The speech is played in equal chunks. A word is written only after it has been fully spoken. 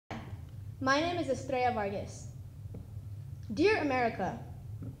My name is Estrella Vargas. Dear America,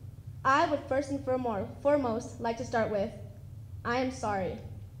 I would first and foremost like to start with, I am sorry.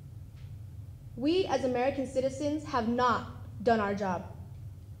 We as American citizens have not done our job.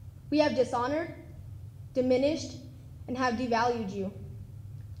 We have dishonored, diminished, and have devalued you.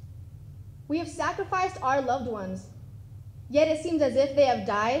 We have sacrificed our loved ones, yet it seems as if they have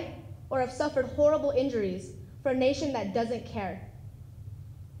died or have suffered horrible injuries for a nation that doesn't care.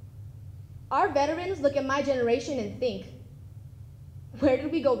 Our veterans look at my generation and think, where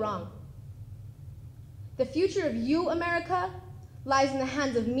did we go wrong? The future of you, America, lies in the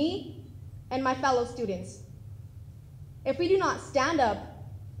hands of me and my fellow students. If we do not stand up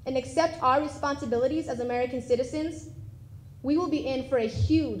and accept our responsibilities as American citizens, we will be in for a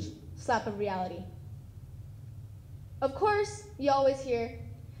huge slap of reality. Of course, you always hear,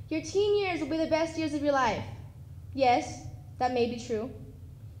 your teen years will be the best years of your life. Yes, that may be true.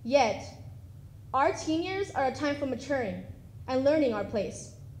 Yet, our teen years are a time for maturing and learning our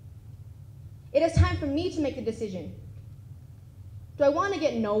place. It is time for me to make the decision. Do I want to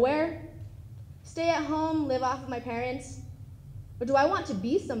get nowhere? Stay at home, live off of my parents? Or do I want to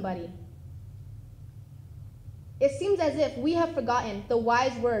be somebody? It seems as if we have forgotten the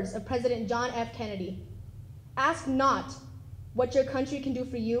wise words of President John F. Kennedy. Ask not what your country can do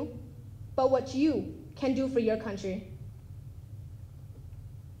for you, but what you can do for your country.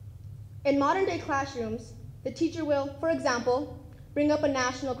 In modern day classrooms, the teacher will, for example, bring up a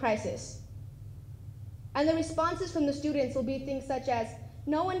national crisis. And the responses from the students will be things such as,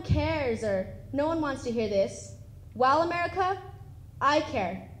 no one cares, or no one wants to hear this. Well, America, I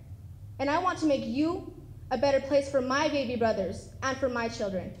care. And I want to make you a better place for my baby brothers and for my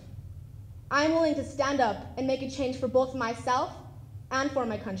children. I'm willing to stand up and make a change for both myself and for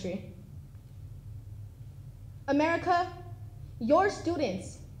my country. America, your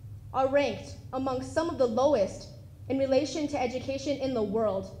students are ranked among some of the lowest in relation to education in the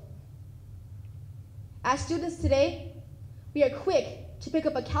world. As students today, we are quick to pick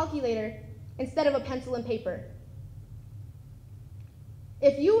up a calculator instead of a pencil and paper.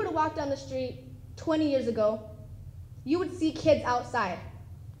 If you were to walk down the street 20 years ago, you would see kids outside,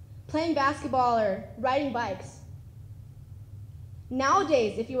 playing basketball or riding bikes.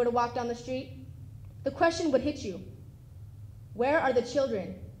 Nowadays, if you were to walk down the street, the question would hit you. Where are the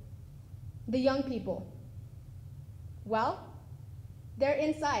children? The young people? Well, they're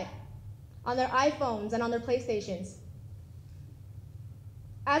inside, on their iPhones and on their PlayStations.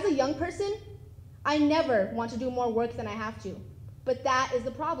 As a young person, I never want to do more work than I have to, but that is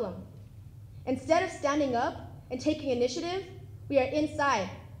the problem. Instead of standing up and taking initiative, we are inside,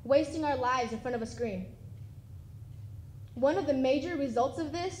 wasting our lives in front of a screen. One of the major results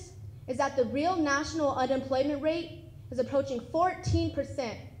of this is that the real national unemployment rate is approaching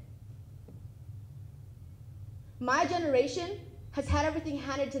 14%. My generation has had everything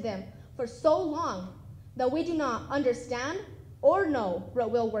handed to them for so long that we do not understand or know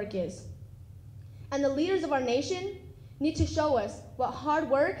what real work is. And the leaders of our nation need to show us what hard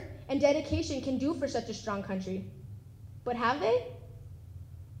work and dedication can do for such a strong country. But have they?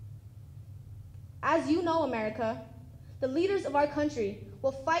 As you know, America, the leaders of our country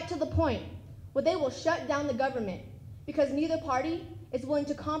will fight to the point where they will shut down the government because neither party is willing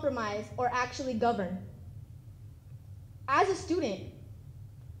to compromise or actually govern. As a student,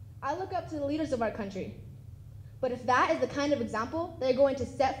 I look up to the leaders of our country. But if that is the kind of example they're going to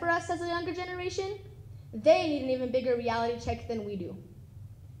set for us as a younger generation, they need an even bigger reality check than we do.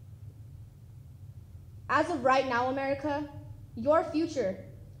 As of right now, America, your future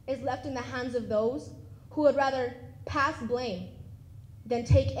is left in the hands of those who would rather pass blame than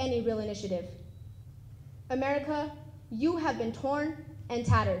take any real initiative. America, you have been torn and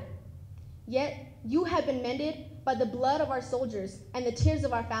tattered, yet you have been mended by the blood of our soldiers and the tears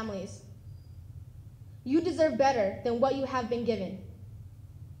of our families. You deserve better than what you have been given.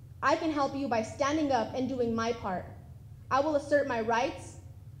 I can help you by standing up and doing my part. I will assert my rights,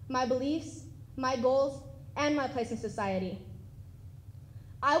 my beliefs, my goals, and my place in society.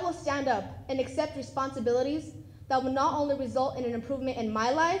 I will stand up and accept responsibilities that will not only result in an improvement in my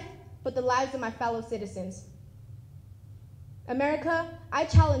life, but the lives of my fellow citizens. America, I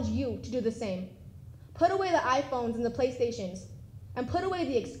challenge you to do the same. Put away the iPhones and the PlayStations, and put away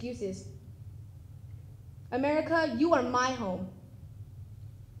the excuses. America, you are my home.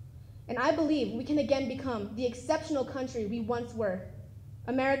 And I believe we can again become the exceptional country we once were.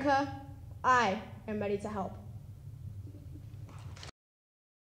 America, I am ready to help.